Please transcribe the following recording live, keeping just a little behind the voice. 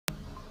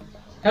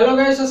Hello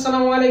guys,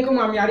 আসসালামু আলাইকুম।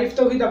 আমি আরিফ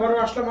তৌহিদ আবারও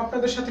আসলাম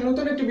আপনাদের সাথে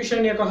নতুন একটি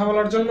বিষয় নিয়ে কথা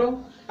বলার জন্য।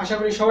 আশা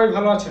করি সবাই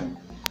ভালো আছেন।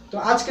 তো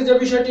আজকে যে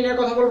বিষয়টি নিয়ে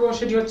কথা বলবো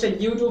সেটি হচ্ছে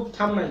ইউটিউব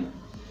থাম্বনেইল।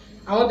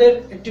 আমাদের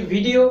একটি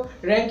ভিডিও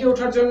র্যাঙ্কে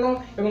ওঠার জন্য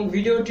এবং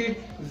ভিডিওটির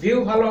ভিউ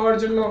ভালো হওয়ার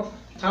জন্য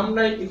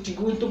থাম্বনেইল একটি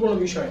গুরুত্বপূর্ণ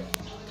বিষয়।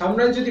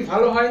 থাম্বনেইল যদি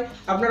ভালো হয়,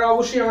 আপনারা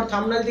অবশ্যই আমার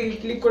থাম্বনেইল দিকে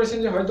ক্লিক করেছেন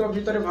যে হয়তো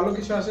ভিতরে ভালো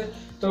কিছু আছে,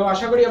 তো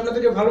আশা করি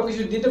আপনাদেরকে ভালো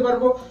কিছু দিতে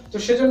পারবো। তো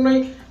সেজন্যই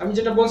আমি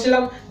যেটা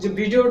বলছিলাম যে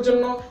ভিডিওর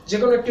জন্য, যে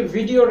কোনো একটি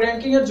ভিডিও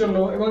র্যাঙ্কিংয়ের জন্য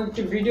এবং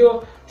একটি ভিডিও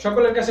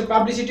সকলের কাছে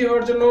পাবলিসিটি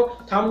হওয়ার জন্য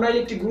থাম্বনেইল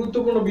একটি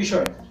গুরুত্বপূর্ণ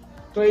বিষয়।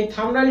 তো এই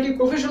থাম্বনেইলটি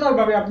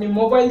প্রফেশনালভাবে আপনি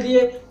মোবাইল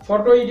দিয়ে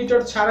ফটো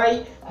এডিটর ছাড়াই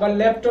বা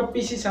ল্যাপটপ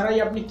পিসি ছাড়াই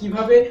আপনি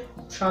কিভাবে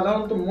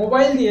সাধারণত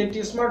মোবাইল দিয়ে একটি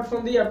স্মার্টফোন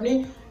দিয়ে আপনি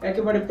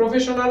একেবারে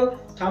প্রফেশনাল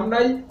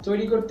থাম্বনেইল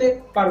তৈরি করতে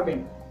পারবেন,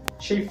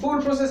 সেই ফুল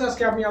প্রসেস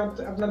আজকে আমি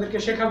আপনাদেরকে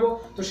শেখাবো।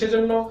 তো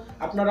সেজন্য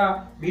আপনারা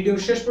ভিডিও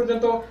শেষ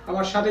পর্যন্ত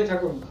আমার সাথেই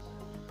থাকুন।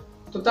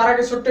 তো তার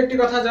আগে ছোট্ট একটি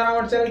কথা, যারা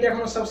আমার চ্যানেলটি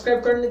এখনো সাবস্ক্রাইব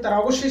করেননি তারা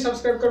অবশ্যই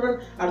সাবস্ক্রাইব করবেন,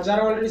 আর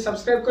যারা অলরেডি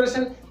সাবস্ক্রাইব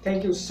করেছেন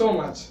thank you so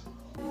much.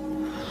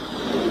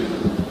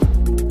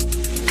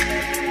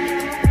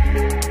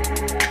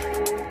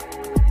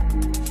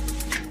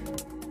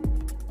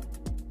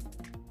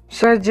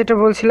 Sir, যেটা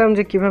বলছিলাম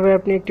যে কিভাবে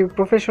আপনি একটি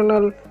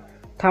প্রফেশনাল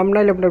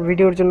থাম্বনেইল আপনার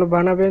ভিডিওর জন্য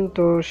বানাবেন,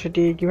 তো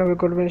সেটি কিভাবে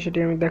করবেন সেটি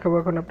আমি দেখাবো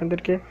এখন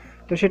আপনাদেরকে।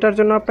 তো সেটার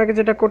জন্য আপনাকে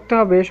যেটা করতে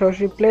হবে,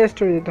 সরাসরি প্লে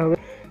স্টোরে যেতে হবে।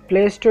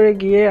 প্লে স্টোরে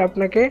গিয়ে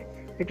আপনাকে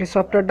একটি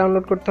সফটওয়্যার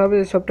ডাউনলোড করতে হবে।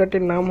 এই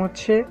সফটওয়্যারটির নাম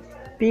হচ্ছে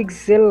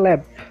pixel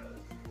lab.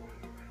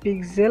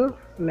 Pixel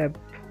lab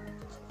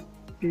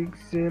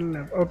pixel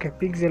lab ওকে,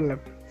 পিক্সেল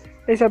ল্যাব।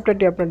 এই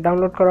সফটওয়্যারটি আপনার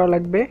ডাউনলোড করা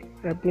লাগবে।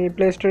 আপনি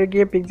প্লে স্টোরে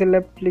গিয়ে পিক্সেল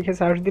ল্যাব লিখে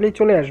সার্চ দিলেই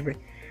চলে আসবে।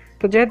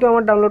 তো যেহেতু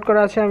আমার ডাউনলোড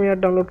করা আছে, আমি আর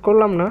ডাউনলোড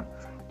করলাম না।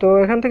 তো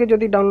এখান থেকে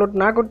যদি ডাউনলোড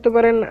না করতে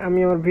পারেন, আমি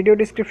আমার ভিডিও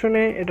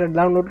ডিসক্রিপশনে এটা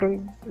ডাউনলোড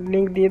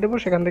লিঙ্ক দিয়ে দেবো,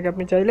 সেখান থেকে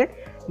আপনি চাইলে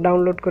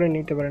ডাউনলোড করে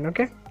নিতে পারেন।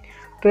 ওকে,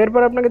 তো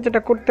এরপর আপনাকে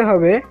যেটা করতে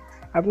হবে,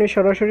 আপনি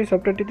সরাসরি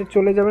সফটওয়্যারটিতে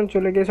চলে যাবেন।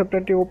 চলে গিয়ে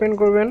সফটওয়্যারটি ওপেন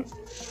করবেন।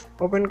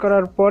 ওপেন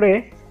করার পরে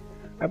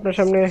আপনার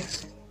সামনে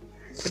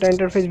এটা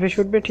ইন্টারফেস ভেসে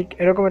উঠবে, ঠিক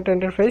এরকম একটা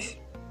ইন্টারফেস।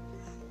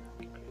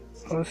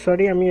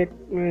 সরি, আমি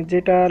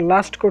যেটা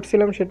লাস্ট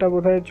করছিলাম সেটা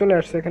বোধহয় চলে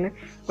আসছে এখানে।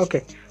 ওকে,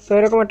 তো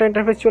এরকম একটা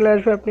ইন্টারফেস চলে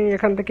আসবে। আপনি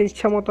এখান থেকে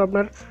ইচ্ছা মতো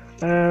আপনার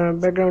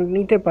ব্যাকগ্রাউন্ড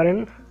নিতে পারেন।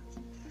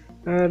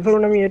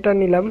 ধরুন আমি এটা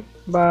নিলাম,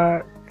 বা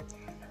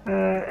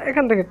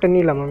এখান থেকে একটা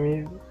নিলাম আমি।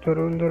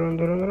 ধরুন ধরুন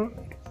ধরুন ধরুন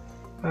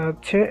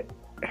হচ্ছে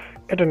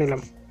এটা নিলাম,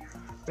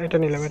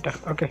 এটা।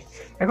 ওকে,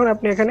 এখন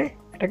আপনি এখানে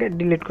এটাকে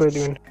ডিলিট করে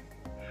দিবেন।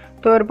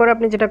 তো এরপর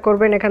আপনি যেটা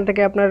করবেন, এখান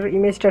থেকে আপনার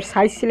ইমেজটার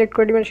সাইজ সিলেক্ট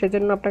করে দেবেন।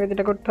 সেজন্য আপনাকে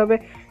যেটা করতে হবে,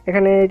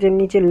 এখানে যে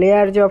নিচে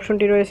লেয়ার যে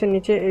অপশনটি রয়েছে,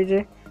 নিচে এই যে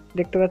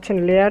দেখতে পাচ্ছেন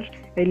লেয়ার,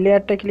 এই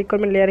লেয়ারটা ক্লিক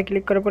করবেন। লেয়ারে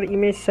ক্লিক করার পর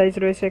ইমেজ সাইজ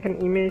রয়েছে, এখানে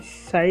ইমেজ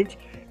সাইজ,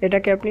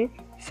 এটাকে আপনি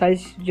সাইজ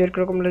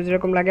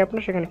যেরকম লাগে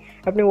আপনার, সেখানে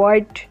আপনি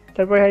হোয়াইট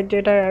তারপর হাইট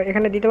এটা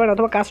এখানে দিতে পারেন,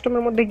 অথবা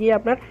কাস্টমের মধ্যে গিয়ে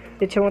আপনার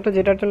ইচ্ছে মতো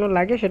যেটার জন্য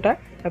লাগে সেটা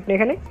আপনি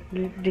এখানে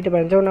দিতে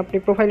পারেন। যেমন আপনি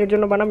প্রোফাইলের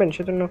জন্য বানাবেন,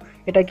 সেজন্য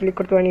এটা ক্লিক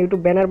করতে পারেন।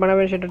 ইউটিউব ব্যানার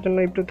বানাবেন, সেটার জন্য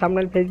YouTube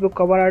thumbnail, Facebook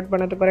cover art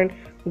বানাতে পারেন,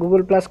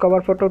 Google plus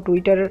cover photo,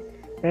 Twitter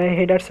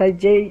header size,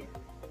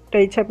 যেইটা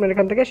ইচ্ছা আপনার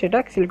এখান থেকে সেটা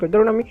সিলেক্ট করে।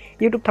 ধরুন আমি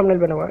ইউটিউব থাম্বনেইল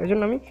বানাবো, এই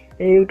জন্য আমি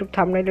এই ইউটিউব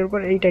থাম্বনেইলের উপর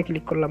এইটাই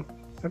ক্লিক করলাম।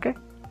 ওকে,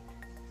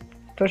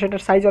 তো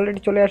সেটার সাইজ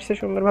অলরেডি চলে আসছে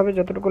সুন্দরভাবে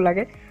যতটুকু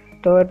লাগে।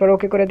 তো এরপর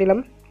ওকে করে দিলাম।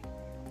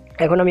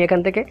 এখন আমি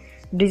এখান থেকে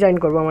ডিজাইন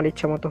করব আমার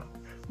ইচ্ছা মতো।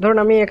 ধরুন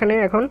আমি এখানে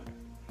এখন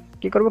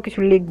কি করব, কিছু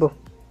লিখব।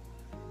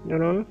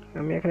 ধরুন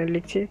আমি এখানে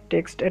লিখছি,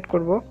 টেক্সট অ্যাড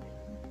করব।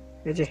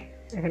 এই যে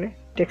এখানে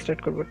টেক্সট অ্যাড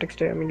করব।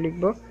 টেক্সটে আমি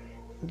লিখব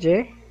যে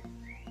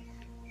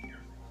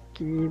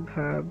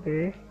কিভাবে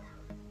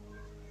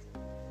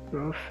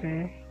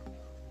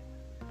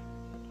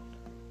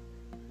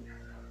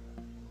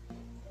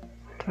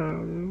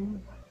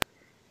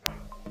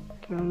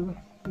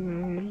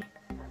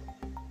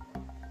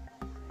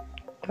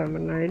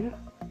থাম্বনেইল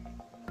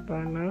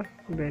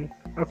বানাবেন।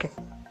 ওকে,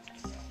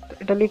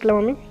 এটা লিখলাম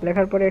আমি।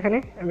 লেখার পরে এখানে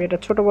আমি এটা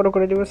ছোট বড়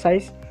করে দেব,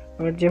 সাইজ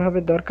আমার যেভাবে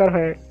দরকার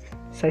হয়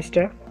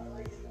সাইজটা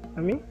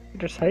আমি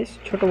এটার সাইজ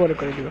ছোট বড়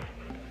করে দেব।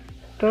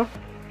 তো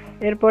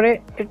এরপরে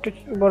একটু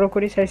বড়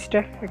করি সাইজটা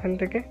এখান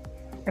থেকে।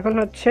 এখন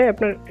হচ্ছে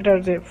আপনার এটার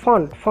যে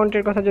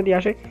ফন্টের কথা যদি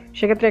আসে,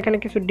 সেক্ষেত্রে এখানে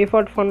কিছু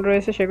ডিফল্ট ফন্ট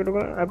রয়েছে, সেগুলো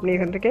আপনি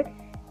এখান থেকে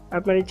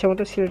আপনার ইচ্ছা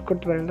মতো সিলেক্ট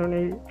করতে পারেন। ধরুন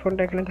এই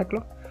ফন্টটা এখানে থাকলো,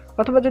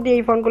 অথবা যদি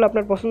এই ফন্টগুলো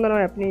আপনার পছন্দ না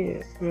হয়, আপনি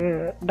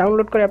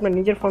ডাউনলোড করে আপনার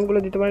নিজের ফন্টগুলো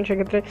দিতে পারেন।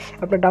 সেক্ষেত্রে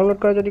আপনার ডাউনলোড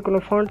করা যদি কোনো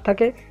ফন্ট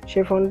থাকে,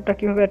 সেই ফন্টটা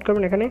কীভাবে অ্যাড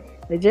করবেন, এখানে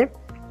এই যে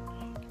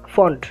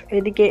ফন্ট,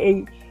 এইদিকে এই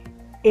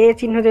এ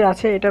চিহ্ন যে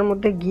আছে এটার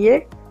মধ্যে গিয়ে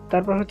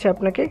তারপর হচ্ছে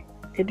আপনাকে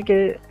এদিকে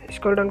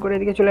স্ক্রল ডাউন করে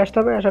এদিকে চলে আসতে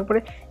হবে। আসার পরে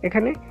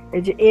এখানে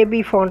এই যে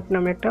এবি ফন্ট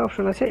নামে একটা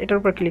অপশন আছে, এটার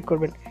উপর ক্লিক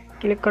করবেন।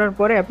 ক্লিক করার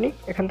পরে আপনি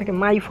এখান থেকে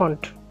মাই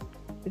ফন্ট,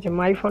 এই যে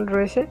মাই ফন্ট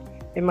রয়েছে,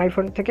 এই মাই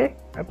ফন্ট থেকে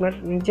আপনার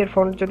নিজের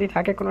ফন্ট যদি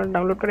থাকে কোনো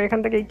ডাউনলোড করে, এখান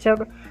থেকে ইচ্ছা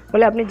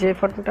হলে আপনি যে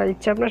ফন্টটা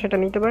ইচ্ছা আপনার সেটা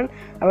নিতে পারেন।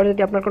 আবার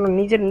যদি আপনার কোনো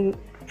নিজের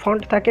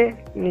ফন্ট থাকে,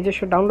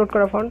 নিজস্ব ডাউনলোড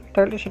করা ফন্ট,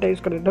 তাহলে সেটা ইউজ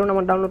করবেন। ধরুন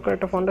আমার ডাউনলোড করা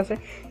একটা ফন্ট আছে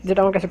যেটা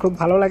আমার কাছে খুব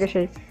ভালো লাগে,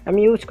 সেই আমি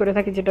ইউজ করে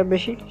থাকি যেটা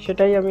বেশি,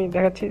 সেটাই আমি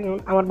দেখাচ্ছি।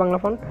 আমার বাংলা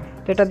ফন্ট,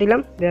 তো এটা দিলাম,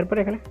 দেওয়ার পরে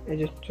এখানে এই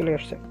যে চলে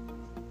আসছে।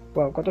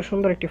 ওয়াও, কত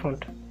সুন্দর একটি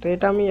ফন্ট। তো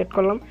এটা আমি অ্যাড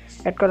করলাম।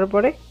 অ্যাড করার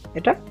পরে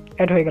এটা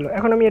অ্যাড হয়ে গেল।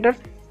 এখন আমি এটার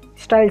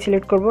স্টাইল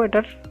সিলেক্ট করব,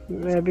 এটার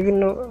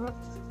বিভিন্ন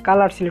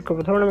কালার সিলেক্ট করব।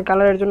 ধরুন আমি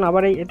কালারের জন্য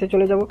আবার এই এতে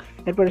চলে যাব,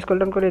 এরপর স্ক্রল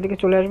ডাউন করে এদিকে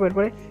চলে আসবো,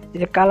 এরপরে এই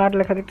যে কালার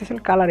লেখা দেখতেছেন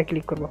কালারে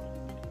ক্লিক করব।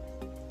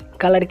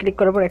 কালারে ক্লিক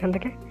করার পর এখান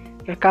থেকে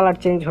এটার কালার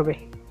চেঞ্জ হবে।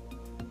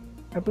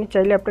 আপনি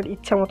চাইলে আপনার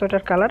ইচ্ছা মতো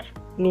এটার কালার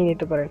নিয়ে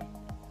নিতে পারেন।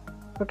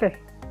 ওকে,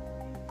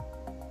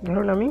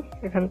 ধরুন আমি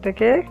এখান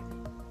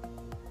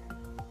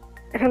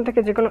থেকে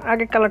যে কোনো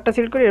আগে কালারটা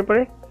সিলেক্ট করি,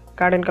 এরপরে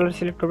গার্ডেন কালার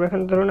সিলেক্ট করবো।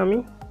 এখন ধরুন আমি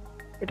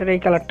এটার এই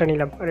কালারটা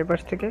নিলাম, আর এপাশ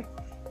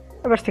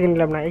থেকে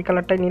নিলাম না, এই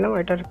কালারটাই নিলাম।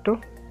 এটার একটু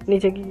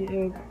নিচে গিয়ে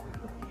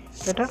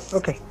এটা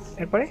ওকে,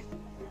 এরপরে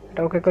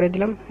এটা ওকে করে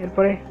দিলাম।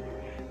 এরপরে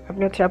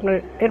আপনি হচ্ছে আপনার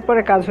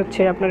এরপরে কাজ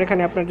হচ্ছে আপনার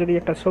এখানে আপনার যদি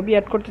একটা ছবি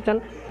অ্যাড করতে চান,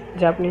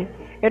 যে আপনি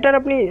এটার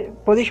আপনি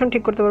পজিশন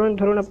ঠিক করতে পারবেন।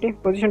 ধরুন আপনি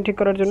পজিশন ঠিক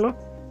করার জন্য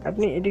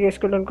আপনি এদিকে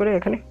স্ক্রল ডাউন করে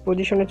এখানে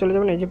পজিশনে চলে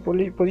যাবেন, এই যে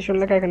পজিশন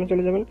লেখা এখানে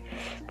চলে যাবেন।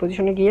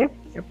 পজিশনে গিয়ে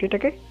আপনি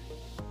এটাকে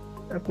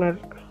আপনার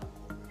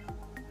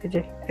এই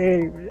যে এই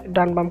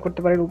ডান বাম করতে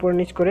পারেন, উপর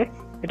নিচ করে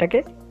এটাকে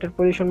এটার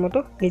পজিশন মতো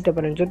নিতে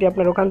পারেন, যদি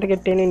আপনার ওখান থেকে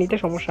টেনে নিতে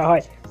সমস্যা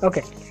হয়।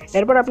 ওকে,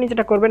 এরপর আপনি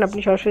যেটা করবেন, আপনি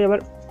সরাসরি আবার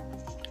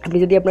আপনি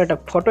যদি আপনার একটা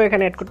ফটো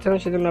এখানে অ্যাড করতে চান,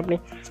 সেজন্য আপনি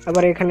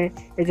আবার এখানে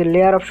এই যে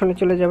লেয়ার অপশনে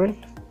চলে যাবেন।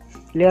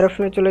 লেয়ার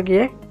অপশনে চলে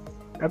গিয়ে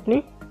আপনি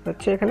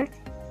হচ্ছে এখানে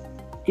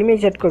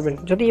ইমেজ অ্যাড করবেন।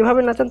 যদি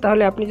এভাবে না চান,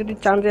 তাহলে আপনি যদি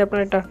চান যে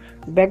আপনার একটা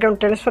ব্যাকগ্রাউন্ড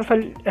ট্রান্সফার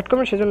ফাইল অ্যাড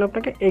করবেন, সেজন্য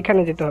আপনাকে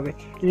এইখানে যেতে হবে,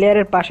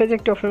 লেয়ারের পাশে যে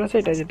একটি অপশন আছে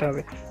এটা যেতে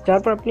হবে।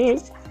 যাওয়ার পর আপনি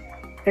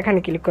এখানে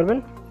ক্লিক করবেন,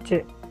 যে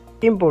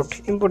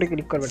ইম্পোর্টে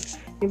ক্লিক করবেন।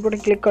 ইম্পোর্টে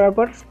ক্লিক করার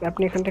পর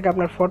আপনি এখান থেকে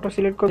আপনার ফটো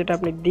সিলেক্ট করে যেটা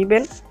আপনি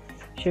দিবেন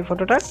সেই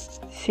ফটোটা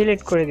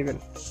সিলেক্ট করে দিবেন।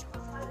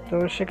 তো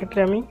সেক্ষেত্রে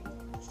আমি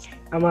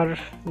আমার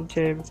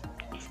যে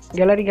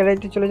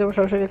গ্যালারিতে চলে যাব,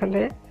 সরাসরি এখান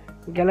থেকে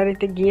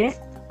গ্যালারিতে গিয়ে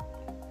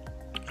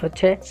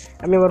হচ্ছে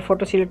আমি আমার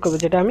ফটো সিলেক্ট করবো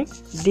যেটা আমি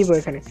দিব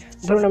এখানে।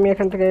 ধরুন আমি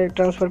এখান থেকে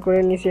ট্রান্সফার করে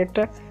নিয়েছি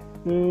একটা,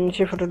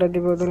 সেই ফটোটা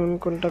দিব। ধরুন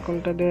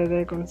কোনটা দেওয়া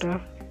যায়, কোনটা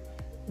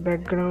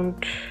ব্যাকগ্রাউন্ড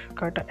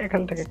কাটা,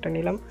 এখান থেকে একটা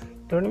নিলাম।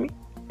 ধরুন আমি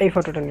এই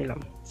ফটোটা নিলাম।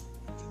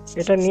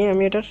 এটা নিয়ে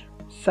আমি এটার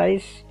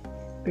সাইজ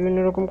বিভিন্ন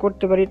রকম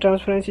করতে পারি,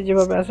 ট্রান্সপারেন্সি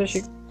যেভাবে আছে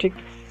ঠিক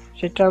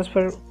সেই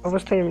ট্রান্সফার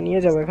অবস্থায় আমি নিয়ে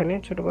যাব। এখানে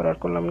ছোট বড় আর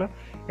করলাম না।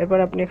 এরপর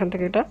আপনি এখান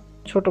থেকে এটা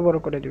ছোট বড়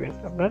করে দিবেন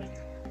আপনার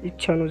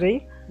ইচ্ছা অনুযায়ী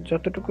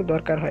যতটুকু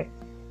দরকার হয়।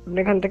 আপনি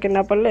এখান থেকে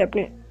না পারলে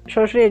আপনি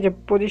সরাসরি এই যে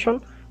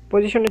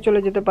পজিশনে চলে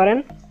যেতে পারেন,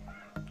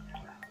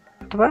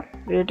 অথবা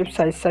রিলেটিভ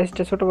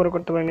সাইজটা ছোট বড়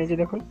করতে পারেন। এই যে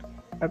দেখুন,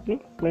 আপনি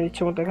আপনার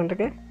ইচ্ছে মতো এখান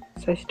থেকে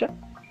সাইজটা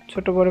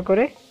ছোট বড়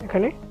করে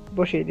এখানে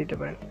বসিয়ে দিতে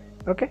পারেন।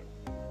 ওকে,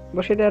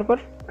 বসিয়ে দেওয়ার পর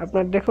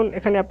আপনার দেখুন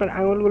এখানে আপনার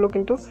আঙুলগুলো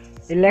কিন্তু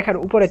এই লেখার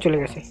উপরে চলে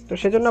গেছে। তো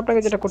সেজন্য আপনাকে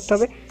যেটা করতে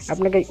হবে,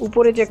 আপনাকে এই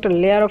উপরে যে একটা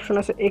লেয়ার অপশন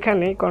আছে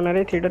এখানে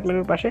কর্নারে 3 ডট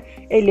মেনুর পাশে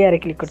এই লেয়ারে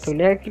ক্লিক করতে হবে।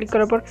 লেয়ারে ক্লিক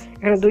করার পর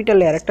এখানে দুইটা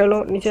লেয়ার, একটা হলো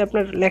নিচে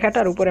আপনার লেখাটা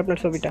আর উপরে আপনার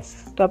ছবিটা।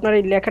 তো আপনার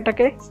এই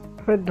লেখাটাকে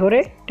ধরে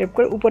টেপ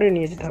করে উপরে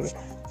নিয়ে যেতে হবে।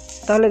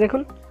 তাহলে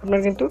দেখুন আপনার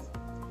কিন্তু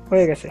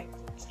হয়ে গেছে,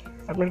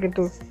 আপনার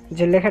কিন্তু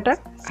যে লেখাটা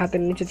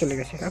হাতের নিচে চলে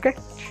গেছে। ওকে,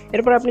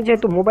 এরপর আপনি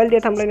যেহেতু মোবাইল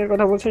দিয়ে থাম্বনেইলের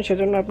কথা বলছেন,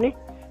 সেজন্য আপনি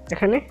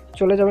এখানে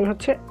চলে যাবেন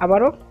হচ্ছে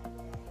আবারও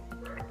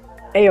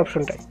এই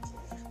অপশনটায়,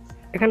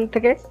 এখান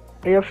থেকে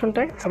এই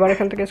অপশনটায় আবার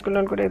এখান থেকে স্ক্রল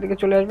ডাউন করে এদিকে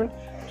চলে আসবেন।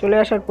 চলে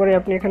আসার পরে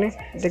আপনি এখানে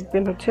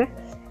দেখবেন হচ্ছে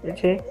এই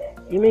যে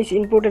ইমেজ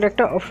ইনপুটের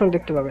একটা অপশন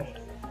দেখতে পাবেন,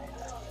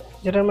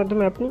 যেটার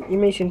মাধ্যমে আপনি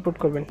ইমেজ ইনপুট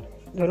করবেন।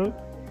 ধরুন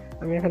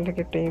আমি এখান থেকে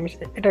একটা ইমেজ,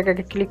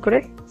 এটাকে ক্লিক করে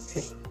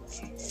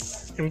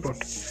ইম্পোর্ট,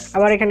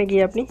 আবার এখানে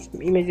গিয়ে আপনি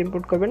ইমেজ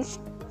ইনপুট করবেন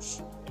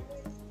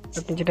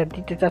আপনি যেটা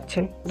দিতে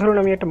চাচ্ছেন। ধরুন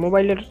আমি একটা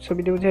মোবাইলের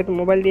ছবি দেবো, যেহেতু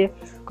মোবাইল দিয়ে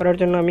করার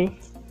জন্য আমি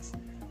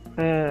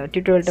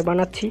টিউটোরিয়ালটা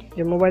বানাচ্ছি,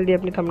 যে মোবাইল দিয়ে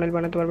আপনি থাম্বনেইল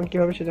বানাতে পারবেন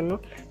কীভাবে, সেজন্য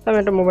তো আমি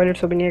একটা মোবাইলের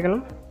ছবি নিয়ে গেলাম।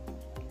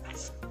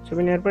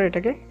 ছবি নেওয়ার পর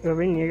এটাকে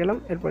এভাবেই নিয়ে গেলাম।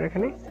 এরপর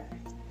এখানে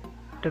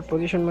এটার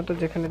পজিশন মতো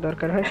যেখানে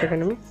দরকার হয়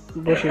সেখানে আমি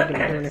বসিয়ে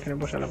দিলাম। ধরুন এখানে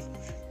বসালাম,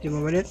 যে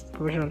মোবাইলের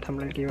প্রফেশনাল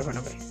থাম্বনেইল কীভাবে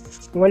বানাবে,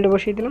 মোবাইলটা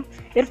বসিয়ে দিলাম।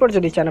 এরপর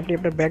যদি চান আপনি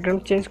আপনার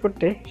ব্যাকগ্রাউন্ড চেঞ্জ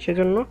করতে,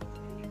 সেজন্য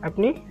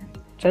আপনি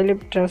চাইলে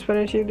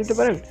ট্রান্সপারেন্সি দিতে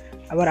পারেন,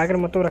 আবার আগের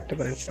মতোও রাখতে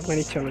পারেন আপনার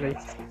ইচ্ছা অনুযায়ী।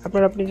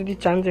 আপনি যদি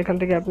চান যে এখান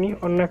থেকে আপনি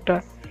অন্য একটা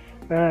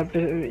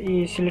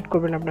সিলেক্ট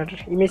করবেন, আপনার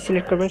ইমেজ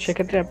সিলেক্ট করবেন,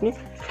 সেক্ষেত্রে আপনি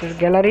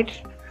গ্যালারির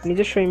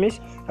নিজস্ব ইমেজ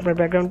আপনার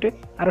ব্যাকগ্রাউন্ডে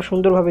আরও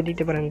সুন্দরভাবে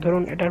দিতে পারেন।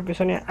 ধরুন এটার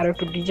পেছনে আরও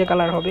একটু ডিজে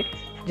কালার হবে,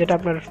 যেটা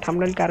আপনার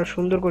থাম্বনেইলকে আরও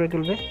সুন্দর করে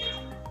তুলবে।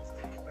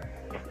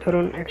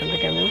 ধরুন এখান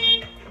থেকে আমি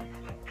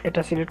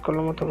এটা সিলেক্ট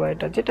করলাম, অথবা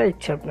এটা যেটা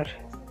ইচ্ছা আপনার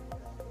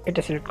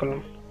এটা সিলেক্ট করলাম।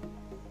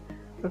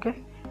 ওকে,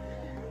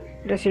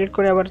 এটা সিলেক্ট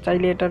করে আবার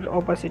চাইলে এটার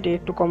অপাসিটি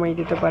একটু কমাই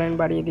দিতে পারেন,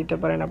 বাড়িয়ে দিতে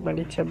পারেন, আপনার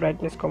ইচ্ছা।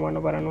 ব্রাইটনেস কমানো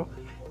বাড়ানো,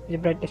 যে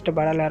ব্রাইটনেসটা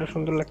বাড়ালে আরও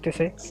সুন্দর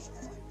লাগতেছে।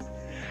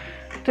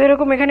 তো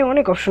এরকম এখানে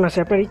অনেক অপশন আছে,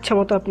 আপনার ইচ্ছা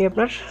মতো আপনি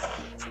আপনার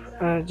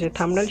যে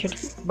থাম্বনেইল সেটা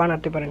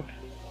বানাতে পারেন।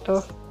 তো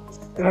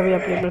এভাবেই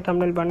আপনি আপনার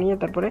থাম্বনেইল বানিয়ে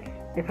তারপরে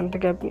এখান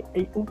থেকে আপনি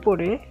এই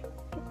উপরে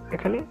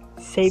এখানে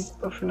সেভ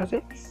অপশন আছে,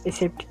 এই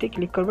সেভটিতে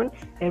ক্লিক করবেন।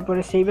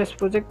 এরপরে সেভ অ্যাজ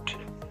প্রজেক্ট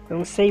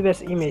এবং সেভ অ্যাজ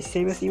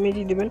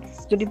ইমেজই দেবেন।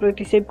 যদি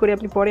প্রজেক্টটি সেভ করে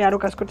আপনি পরে আরও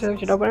কাজ করতে চান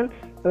সেটাও পারেন।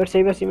 এবার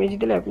সেভ অ্যাজ ইমেজ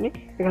দিলে আপনি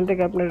এখান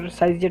থেকে আপনার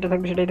সাইজ যেটা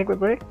থাকবে সেটাই থাকবে।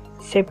 পরে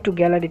সেভ টু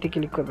গ্যালারিতে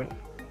ক্লিক করবেন।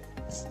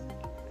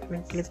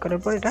 ক্লিক করার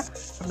পর এটা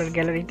আপনার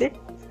গ্যালারিতে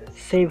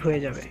সেভ হয়ে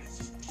যাবে।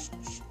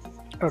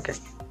 ওকে,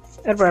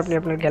 এরপর আপনি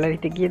আপনার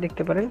গ্যালারিতে গিয়ে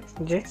দেখতে পারেন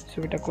যে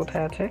ছবিটা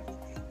কোথায় আছে।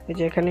 এই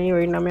যে এখানেই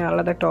ওই নামে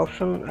আলাদা একটা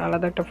অপশন,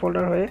 আলাদা একটা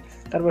ফোল্ডার হয়ে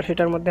তারপর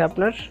সেটার মধ্যে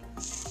আপনার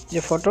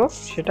যে ফটো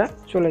সেটা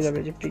চলে যাবে,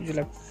 যে পিক্সেল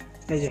অ্যাপ।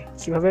 এই যে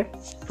কীভাবে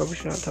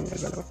প্রফেশনাল থাম্বনেল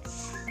বানাবেন।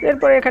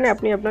 এরপরে এখানে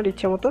আপনি আপনার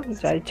ইচ্ছা মতো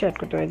যা ইচ্ছা অ্যাড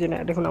করতে পারেন। যে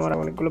দেখুন আমার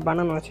অনেকগুলো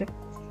বানানো আছে,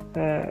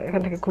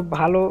 এখান থেকে খুব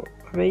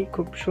ভালোভাবেই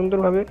খুব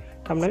সুন্দরভাবে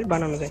থাম্বনেল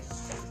বানানো যায়।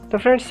 তো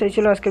ফ্রেন্ডস, এই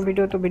ছিল আজকের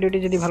ভিডিও। তো ভিডিওটি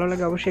যদি ভালো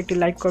লাগে অবশ্যই একটি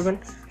লাইক করবেন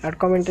আর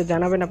কমেন্টে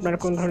জানাবেন আপনারা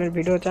কোন ধরনের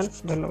ভিডিও চান।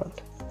 ধন্যবাদ।